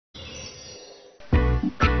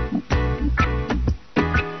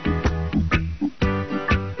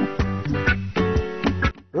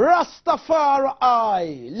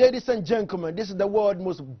Rastafari, ladies and gentlemen, this is the world's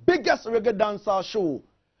most biggest reggae dancehall show,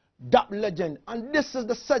 Dub Legend, and this is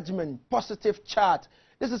the segment Positive Chat.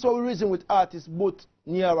 This is what we reason with artists both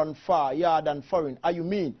near and far, yard and foreign. Are you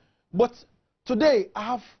mean? But today I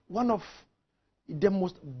have one of the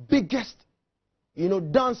most biggest,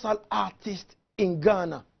 dancehall artists in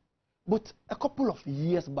Ghana. But a couple of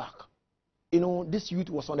years back, this youth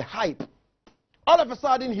was on the hype. All of a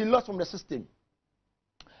sudden, he lost from the system.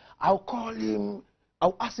 I'll call him,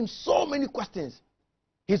 I'll ask him so many questions.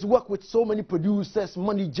 He's worked with so many producers,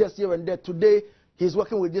 managers here and there. Today, he's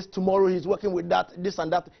working with this. Tomorrow, he's working with that, this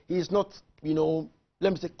and that. He's not,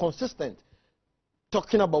 let me say, consistent.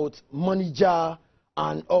 Talking about manager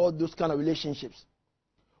and all those kind of relationships.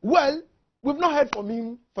 Well, we've not heard from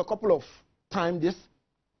him for a couple of times. This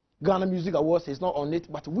Ghana Music Awards, he's not on it.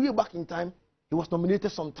 But way back in time, he was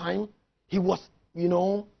nominated sometime. He was,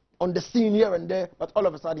 on the scene here and there, but all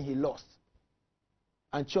of a sudden he lost.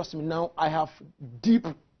 And trust me, now I have deep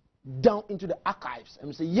down into the archives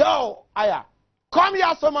and say, yo, Aya, come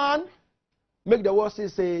here, some man. Make the world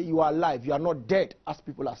say you are alive, you are not dead, as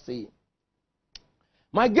people are saying.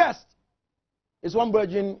 My guest is one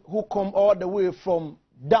virgin who come all the way from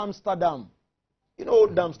Amsterdam. You know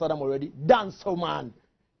Amsterdam already? Dancehall man.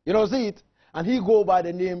 See it? And he go by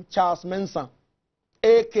the name Charles Mensah,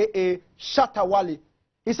 a.k.a. Shatta Wale.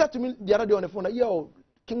 He said to me the other day on the phone, yo,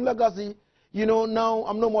 King Lagazee, now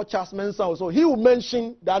I'm no more Charles Mensah. So he will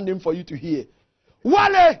mention that name for you to hear.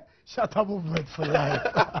 Wale! Shatta movement for life.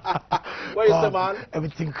 Where is the man?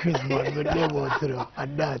 Everything crazy, man. But they want to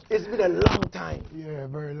and that. It's been a long time. Yeah, a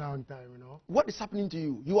very long time, What is happening to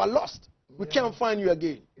you? You are lost. We can't find you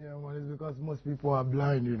again. Yeah, man, it's because most people are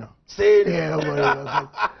blind, Say it. Yeah,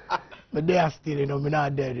 but they are still, we're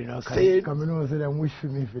not dead, Say it. Because say them wish for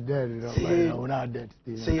me for dead, but we're not dead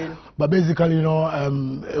still. Say it. But basically,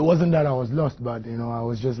 it wasn't that I was lost, but, I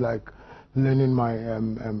was just like learning my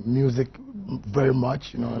music very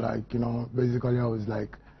much, basically I was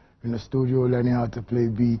like in the studio learning how to play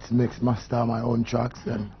beats, mix, master my own tracks,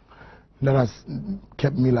 and that has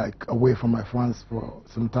kept me like away from my friends for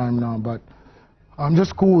some time now. But I'm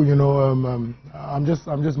just cool, I'm just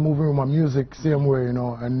moving with my music same way,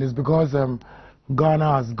 and it's because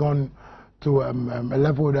Ghana has gone to a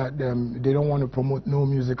level that they don't want to promote no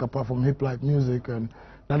music apart from hip-hop music, and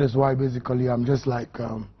that is why basically I'm just like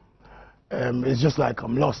it's just like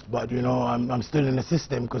I'm lost, but I'm still in the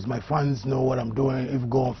system because my fans know what I'm doing. If you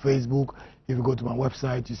go on Facebook, if you go to my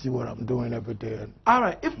website, you see what I'm doing every day. All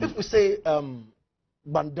right, if we say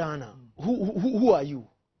Bandana, who are you?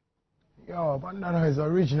 Yo, Bandana is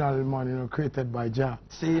original, man, created by Jah.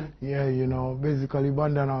 See? Yeah, basically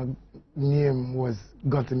Bandana name was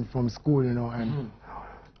gotten from school, and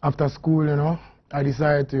after school, I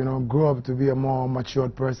decided to, grow up to be a more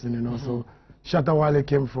matured person, so Shatta Wale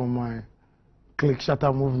came from my click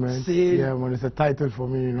Shatta movement. See? Yeah, man, it's a title for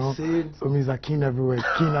me, See? So means a king everywhere,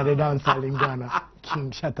 king of the dancehall in Ghana,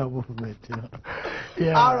 King Shatta movement,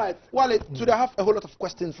 Yeah. All right, Wale, today I have a whole lot of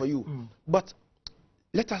questions for you, but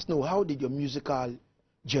let us know, how did your musical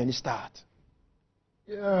journey start?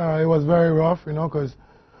 Yeah, it was very rough, because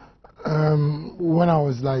when I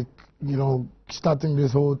was like, starting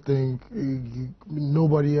this whole thing,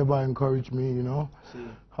 nobody ever encouraged me,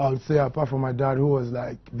 I would say apart from my dad, who was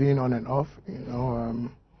like being on and off,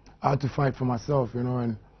 I had to fight for myself,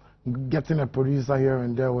 and getting a producer here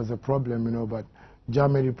and there was a problem, but Jah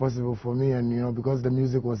made it possible for me, and because the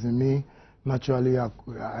music was in me, naturally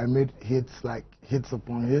I made hits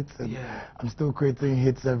upon hits, and I'm still creating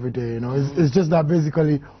hits every day, It's just that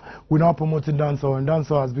basically we're now promoting dancehall, and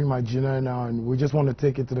dancehall has been my genre now, and we just want to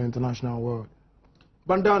take it to the international world.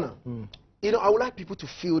 Bandana, I would like people to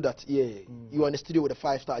feel that, you are in the studio with a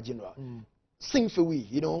 5-star general. Sing for we,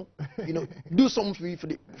 do something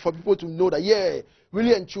for people to know that,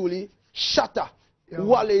 really and truly, Shatta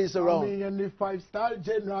Wale is around. I mean, and the 5-star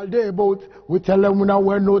general, they both, we tell them we not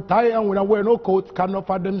wear no tie and we not wear no coat, can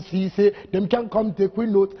offer them see, say, them can come take we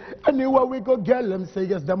note. Anywhere we go, girl, them say,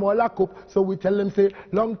 yes, them all lock up. So we tell them, say,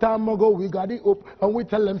 long time ago, we got it up. And we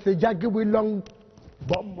tell them, say, Jackie, we long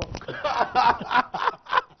bomb.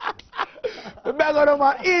 The bag on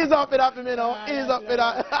man, ease up with that for me now. Ease up with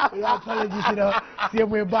that. Yeah, apologies, same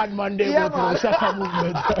way bad man they go to the Shatta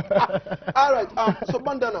movement. All right, so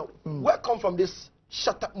Bandana, where come from this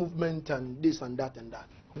Shatta movement and this and that and that?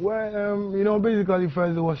 Well, basically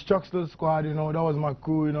first it was Chuckster Squad, that was my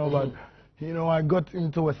crew, but I got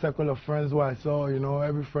into a circle of friends where I saw,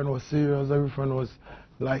 every friend was serious, every friend was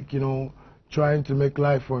like, trying to make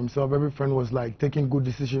life for himself. Every friend was like taking good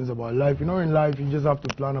decisions about life. You know, in life you just have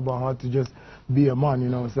to plan about how to just be a man, you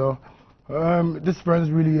know. So these friends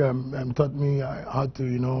really taught me how to,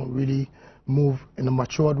 you know, really move in a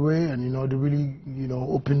matured way, and you know, they really, you know,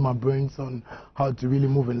 opened my brains on how to really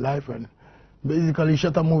move in life. And basically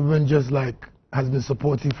Shatta movement just like has been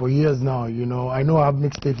supportive for years now, you know. I know I have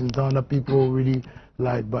mixtapes in town that people really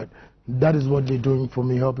like, but that is what they're doing for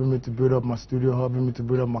me, helping me to build up my studio, helping me to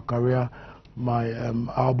build up my career, my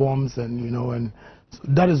albums, and you know, and so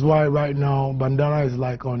that is why right now Bandana is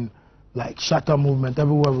like on like Shatta movement.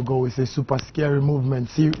 Everywhere we go we say super scary movement,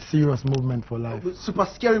 serious movement for life. Super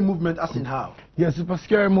scary movement as in how? Yeah, super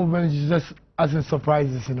scary movement is just as in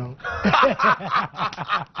surprises, you know.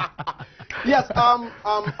 Yes,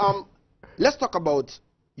 let's talk about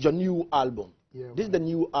your new album. Yeah, this is the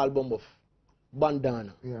new album of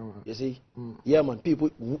Bandana. Yeah, man. You see? Yeah, man. People,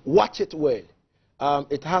 watch it well.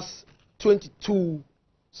 It has 22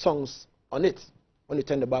 songs on it. When you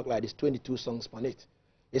turn the back light, there's 22 songs on it.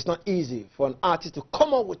 It's not easy for an artist to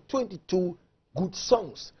come up with 22 good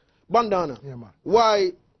songs. Bandana. Yeah, man.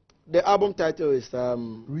 Why the album title is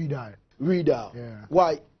Redie. Redie. Yeah.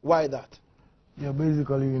 Why that? Yeah,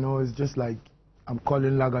 basically, you know, it's just like I'm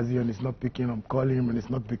calling Lagazee and it's not picking. I'm calling him and it's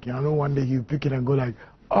not picking. I know one day he'll pick it and go like,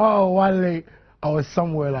 oh, Wale, I was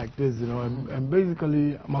somewhere like this, you know. And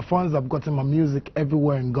basically, my fans have gotten my music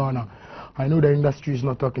everywhere in Ghana. I know the industry is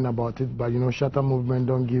not talking about it, but you know, Shatta movement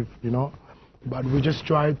don't give, you know. But we just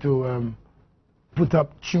try to put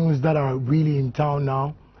up tunes that are really in town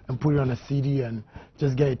now and put it on a CD and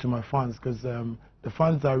just get it to my fans, because the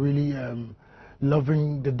fans are really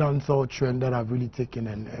loving the dancehall trend that I've really taken,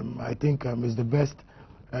 and I think it's the best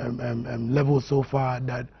level so far.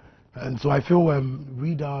 And so I feel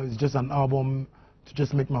Redie is just an album to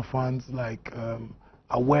just make my fans like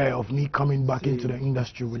aware of me coming back into the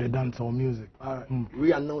industry with the dancehall music. All right.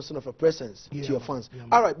 Re-announcing of a presence to your fans. Yeah,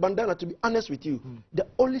 all right, Bandana, to be honest with you, the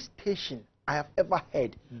only station I have ever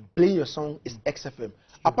heard playing your song is XFM.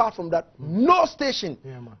 Apart from that, no station.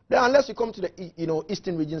 Yeah, man. Then unless you come to the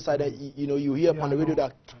eastern region side, you hear on the radio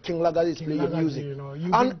that King Lagazee is playing your music. You know,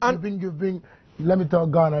 you've been, let me tell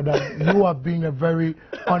Ghana that you have been a very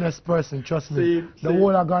honest person, trust me. The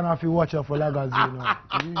whole of Ghana, if you watch out for Lagazee, you know.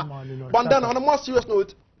 Really, man, you know. Bandana, on a more serious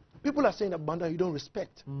note, people are saying that Bandana you don't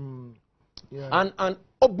respect. Yeah. And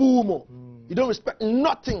Obumo, you don't respect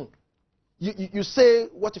nothing. You say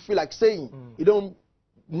what you feel like saying. You don't,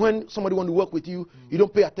 when somebody wants to work with you, you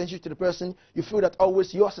don't pay attention to the person. You feel that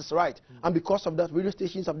always yours is right. And because of that, radio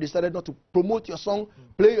stations have decided not to promote your song,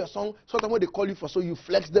 play your song. Sometimes when they call you for so, you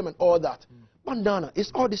flex them and all that. Bandana,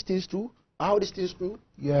 is all these things true? Are all these things true?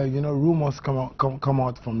 Yeah, you know, rumors come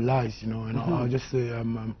out from lies, you know. And I'll just say,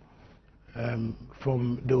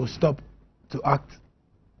 they will stop to act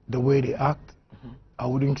the way they act. I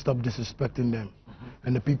wouldn't stop disrespecting them.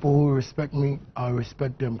 And the people who respect me, I'll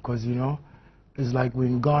respect them, because, you know, it's like we're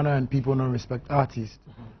in Ghana and people don't respect artists.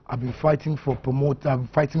 I've been fighting for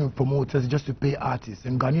with promoters just to pay artists.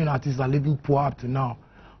 And Ghanaian artists are living poor up to now.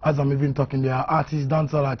 As I'm even talking, there are artists,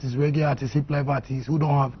 dancehall artists, reggae artists, hip-hop artists who don't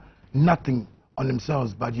have nothing on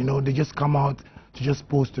themselves, but you know, they just come out to just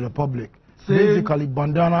post to the public. Basically,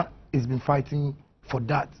 Bandana has been fighting for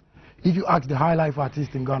that. If you ask the high life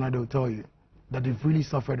artists in Ghana, they'll tell you that they've really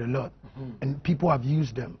suffered a lot, and people have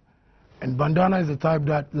used them. And Bandana is the type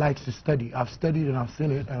that likes to study. I've studied and I've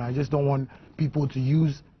seen it, and I just don't want people to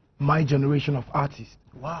use my generation of artists.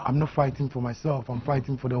 Wow. I'm not fighting for myself, I'm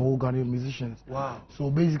fighting for the whole Ghanaian musicians. Wow.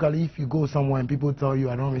 So basically, if you go somewhere and people tell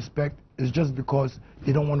you I don't respect, it's just because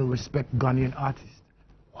they don't want to respect Ghanaian artists.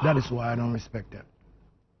 Wow. That is why I don't respect them.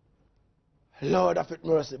 Lord have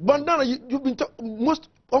mercy. Bandana, you've been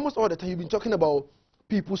almost all the time you've been talking about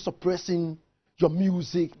people suppressing your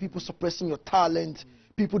music, people suppressing your talent,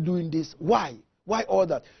 people doing this. Why? Why all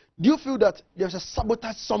that? Do you feel that there's a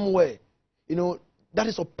sabotage somewhere, you know, that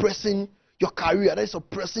is oppressing your career, that is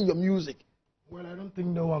oppressing your music? Well, I don't think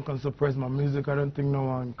no one can suppress my music. I don't think no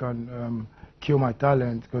one can kill my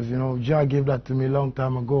talent, because, you know, Jah gave that to me a long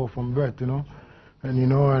time ago from birth, you know. And, you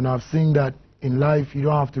know, and I've seen that in life you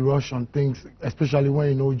don't have to rush on things, especially when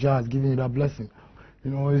you know Jah is giving you that blessing.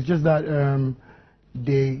 You know, it's just that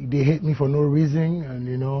they hate me for no reason, and,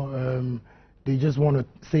 you know, they just want to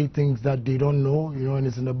say things that they don't know, you know, and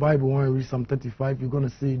it's in the Bible. When you read Psalm 35, you're going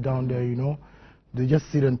to see it down there, you know. They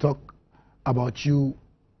just sit and talk about you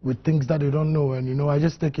with things that they don't know, and, you know, I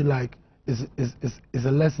just take it like it's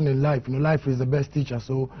a lesson in life. You know, life is the best teacher,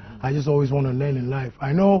 so I just always want to learn in life.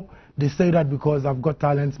 I know they say that because I've got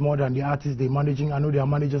talents more than the artists they're managing. I know there are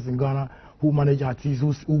managers in Ghana who manage artists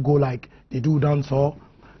who go like, they do dancehall,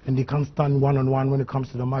 and they can't stand one-on-one when it comes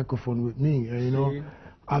to the microphone with me. And, you know,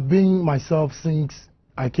 I've been myself since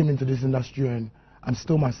I came into this industry, and I'm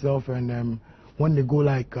still myself. And when they go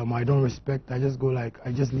like, I don't respect, I just go like,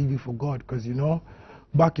 I just leave it for God. Because, you know,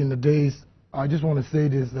 back in the days, I just want to say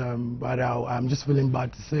this, but I'm just feeling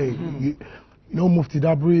bad to say. You know, Mufti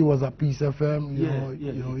Dabri was at Peace FM.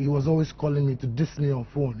 You know, he was always calling me to diss me on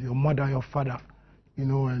phone. Your mother, your father, you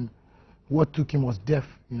know, and what took him was death,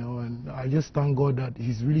 you know. And I just thank God that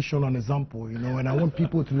he's really shown an example, you know. And I want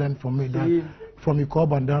people to learn from me that from you call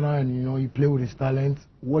Bandana and, you know, you play with his talent,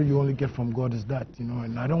 what you only get from God is that, you know.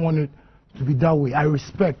 And I don't want it to be that way. I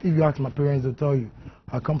respect, if you ask my parents, they'll tell you,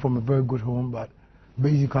 I come from a very good home, but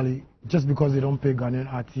basically, just because they don't pay Ghanaian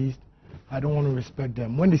artists, I don't want to respect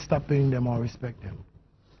them. When they start paying them, I'll respect them.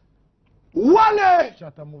 Wale!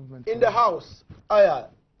 Shatta movement. In the house. Aya,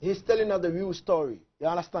 he's telling us the real story. You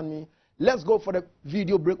understand me? Let's go for the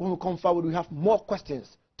video break. When we come forward, we have more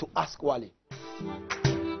questions to ask Wale.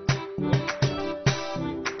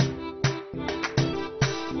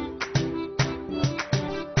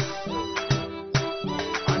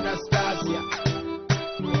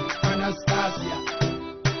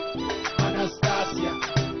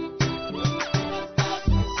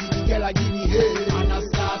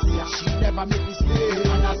 Never make me stay.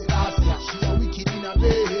 Anastasia, she a wicked in a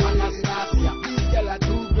way. Anastasia, this girl a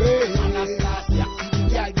too brave. Anastasia, see the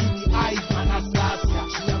girl give me eyes. Anastasia,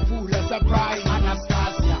 she a fool a surprise.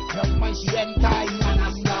 Anastasia, young man she enticed.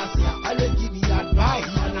 Anastasia, I will give me advice.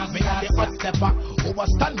 Anastasia, me a the hot stepper,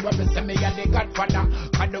 overstand where me say me a the godfather.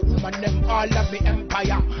 And the woman them all of the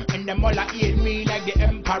empire, and them all a hail me like the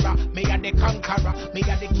emperor. Me a the conqueror, me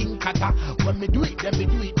a the king cutter. When me do it, then me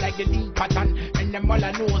do it like the link pattern. And them all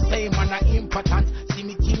I know say man a important. See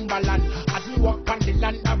me Timberland, as me walk on the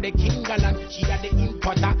land of the King Galand. She a the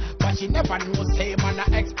importer, but she never know say man a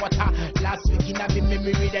exporter. Last week in a me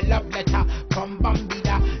memory the love letter from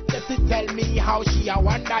Bambida, just to tell me how she a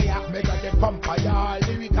wonder ya. Me got the vampire,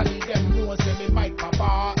 lyrically them know say me mic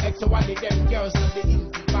papa. One of them girls of the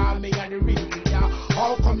Insta, me and the ring leader.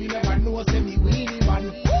 How come you never know say me weenie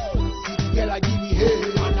man? See the girl a give me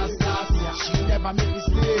hey. Anastasia, she never make me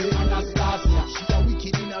stay. Anastasia, she a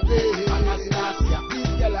wicked in a way. Anastasia,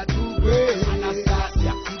 this girl a too brave.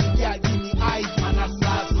 Anastasia, see the girl give me eyes.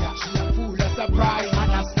 Anastasia, she a fool a surprise.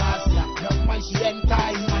 Anastasia, young man she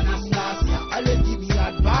enticed. Anastasia, I let give me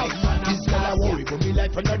advice. This girl a worry but me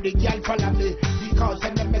life another girl follow me. Because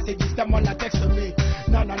send the messages them all a text to me.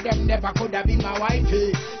 None of them never could have been my wife.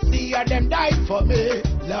 See of them died for me.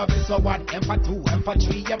 Love is for one, and for two, and for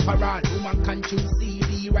three, and for all. Woman can't you see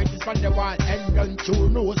the righteous from the wall? And don't you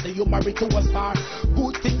know say you married to a star?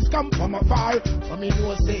 Good things come from afar. For me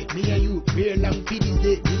know say me and you real long for this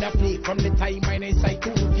day. In a play from the time I inside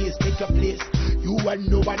to face take a place. You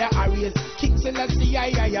and nobody areas. King Selassie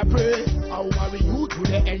I pray. I'll marry you to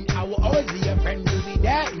the end. I will always be a friend. You'll be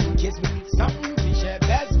there in case we need something to share.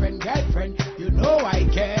 Best friend, girlfriend. You know I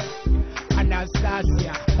care.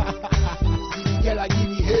 Anastasia, see the girl I give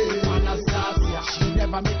me hey. Anastasia, she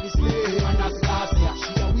never make me stay. Anastasia,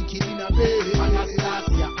 she a wicked in a way.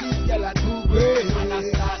 Anastasia, this girl a too brave.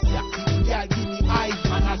 Anastasia, see the girl give me eyes.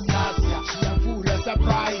 Anastasia, she a fool a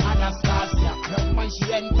surprise. Anastasia, young man she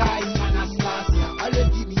enticed. Anastasia, I let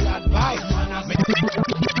give me advice.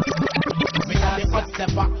 Me a the hot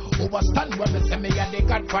stepper, overstand when me say me a the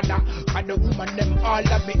godfather. And the woman them all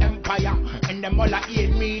of me empire, and them all a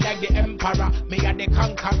hail me like the emperor. Me a the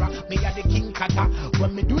conqueror, me a the king cutter.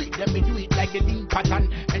 When me do it, then me do it like the link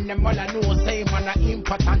pattern. And them all I know say man a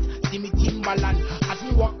important. See me Timberland, as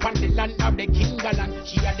me walk on the land of the King Galand.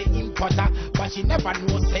 She a the importer, but she never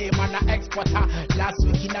know say man a exporter. Last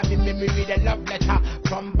week in a me memory the love letter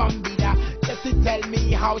from Bambida, just to tell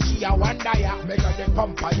me how she a wonder ya. Me got the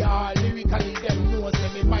vampire, lyrically them know say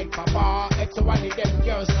me mic papa. One of them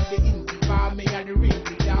girls of the Insta, me and the ring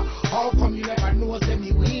leader. How come you never know say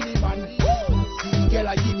me weenie man? See the girl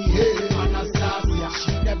a give me hey. Anastasia,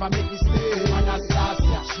 she never make me stay.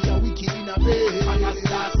 Anastasia, she a wicked in a way.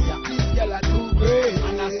 Anastasia, this girl a too brave.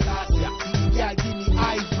 Anastasia, see the girl give me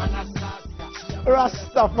eyes. Anastasia,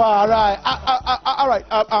 Rastafari. All right.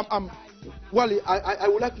 Wale, I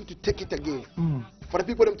would like you to take it again. For the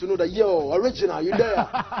people them to know that yo, original, you there?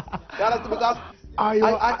 Because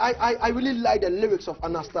I really like the lyrics of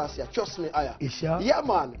Anastasia. Trust me, Aya. You sure? Yeah,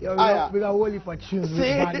 man. Yo, Aya. we got Wally for tunes with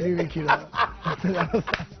bad lyric, you know.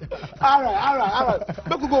 all right.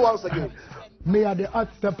 Let me go once again. Me a the hot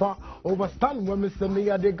stepper, overstand when me say me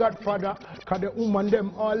a the godfather. Cause the woman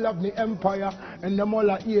them all love me empire, and them all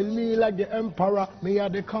a hail me like the emperor. Me a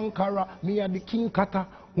the conqueror, me a the king cutter.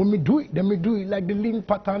 When me do it, then me do it like the lean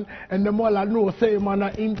pattern. And the more I know, say man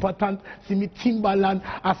are important. See me Timberland,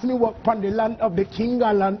 as me walk on the land of the King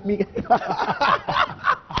land. Me,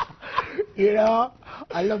 you know,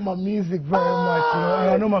 I love my music very much, you know, and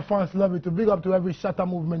I know my fans love it. To big up to every Shatta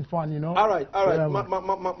movement fan, you know. All right. Yeah,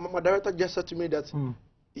 my director just said to me that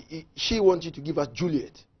she wants you to give us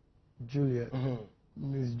Juliet. Juliet,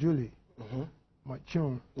 Miss Julie, my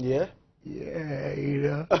tune. Yeah. Yeah, you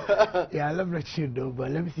know. Yeah, I love that shit though,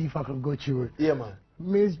 but let me see if I can go through it. Yeah, man.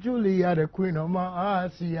 Miss Julie, you're the queen of my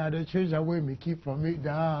heart. She had the treasure where me keep from me,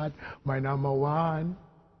 that my number one.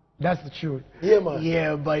 That's the truth. Yeah, man.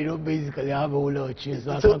 Yeah, but you know, basically, I have a whole lot of tunes,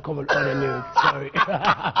 so I can't come with all the lyrics. Sorry.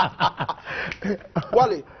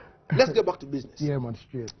 Wale, let's get back to business. Yeah, man,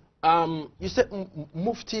 straight. You said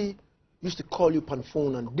Mufti used to call you on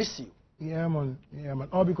phone and diss you. Yeah, man. Yeah, man.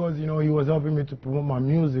 All because, you know, he was helping me to promote my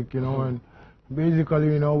music, you know, and basically,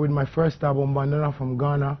 you know, with my first album, Bandana from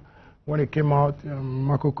Ghana, when it came out,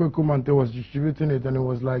 Marco Kumante was distributing it, and it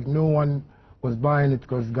was like no one was buying it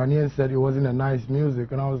because Ghanaians said it wasn't a nice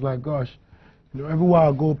music, and I was like, gosh, you know, everywhere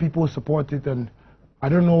I go, people support it, and I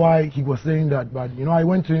don't know why he was saying that, but, you know, I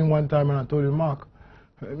went to him one time and I told him, Mark,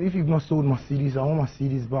 if you've not sold my CDs, I want my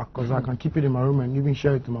CDs back because I can keep it in my room and even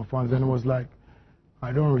share it to my fans. And it was like,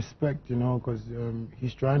 I don't respect, you know, because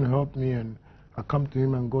he's trying to help me, and I come to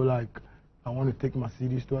him and go like, I want to take my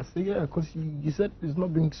CDs to. I say, yeah, because he said it's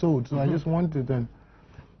not being sold, so I just want it. And,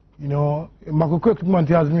 you know, Marco Kumante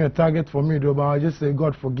has me a target for me, though, but I just say,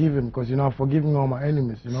 God forgive him, because, you know, I'm forgiving all my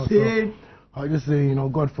enemies, you know. So I just say, you know,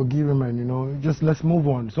 God forgive him, and, you know, just let's move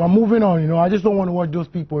on. So I'm moving on, you know. I just don't want to watch those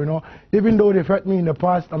people, you know. Even though they've hurt me in the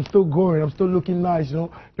past, I'm still going. I'm still looking nice, you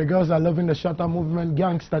know. The girls are loving the Shatta movement,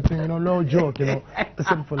 gangster thing, you know, no joke, you know.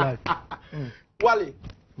 Listen for life. Wale,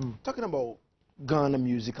 talking about Ghana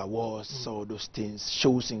Music Awards, all those things,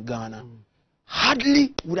 shows in Ghana,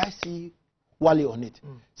 hardly would I see Wale on it,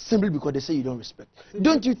 simply because they say you don't respect.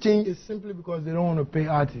 Don't you think? It's simply because they don't want to pay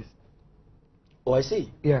artists. Oh, I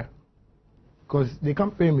see. Yeah. Because they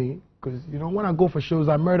can't pay me. Because, you know, when I go for shows,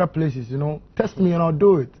 I murder places, you know. Test me and I'll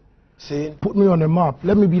do it. See? Put me on the map.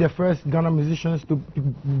 Let me be the first Ghana musician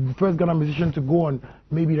to go on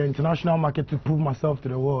maybe the international market to prove myself to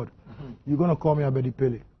the world. You're going to call me Abedi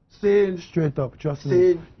Pele. Straight up, trust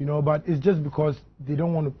me. You know, but it's just because they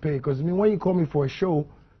don't want to pay. Because, I mean, when you call me for a show,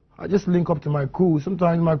 I just link up to my crew.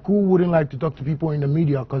 Sometimes my crew wouldn't like to talk to people in the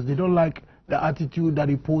media because they don't like the attitude that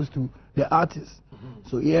they pose to the artists.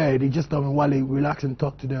 So yeah, they just tell me, Wale, relax and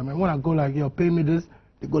talk to them. And when I go like, yo, pay me this,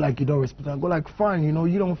 they go like, you don't respect. I go like, fine, you know,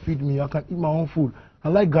 you don't feed me, I can eat my own food. I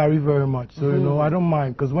like Gary very much, so you know, I don't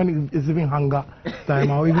mind, because when it's even hunger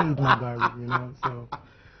time, I'll even eat my Gary, you know. So.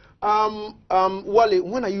 Wale,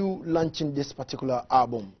 when are you launching this particular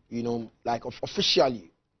album? You know, like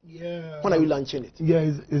officially. Yeah. When are you launching it? Yeah,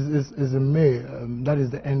 it's in May. That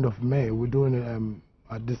is the end of May. We're doing it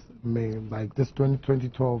at this May, like this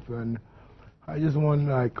 2012, and I just want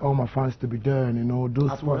like all my fans to be there, and you know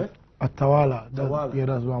those at Tawala. Yeah,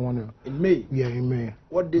 that's what I want to. In May. Yeah, in May.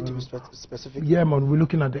 What date to be specific? Yeah, man, we're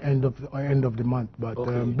looking at the end of the month, but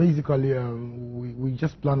basically we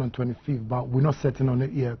just plan on 25th, but we're not setting on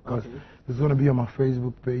it yet because it's gonna be on my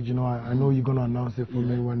Facebook page. You know, I know you're gonna announce it for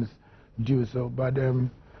me when it's due. So, but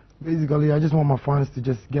basically, I just want my fans to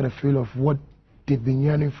just get a feel of what they've been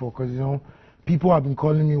yearning for, because you know. People have been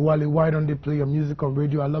calling me, Wale, why don't they play your music on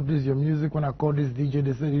radio? I love this, your music. When I call this DJ,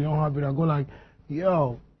 they said you don't have it. I go like,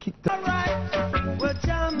 yo, keep that. All right, we're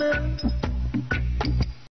jamming.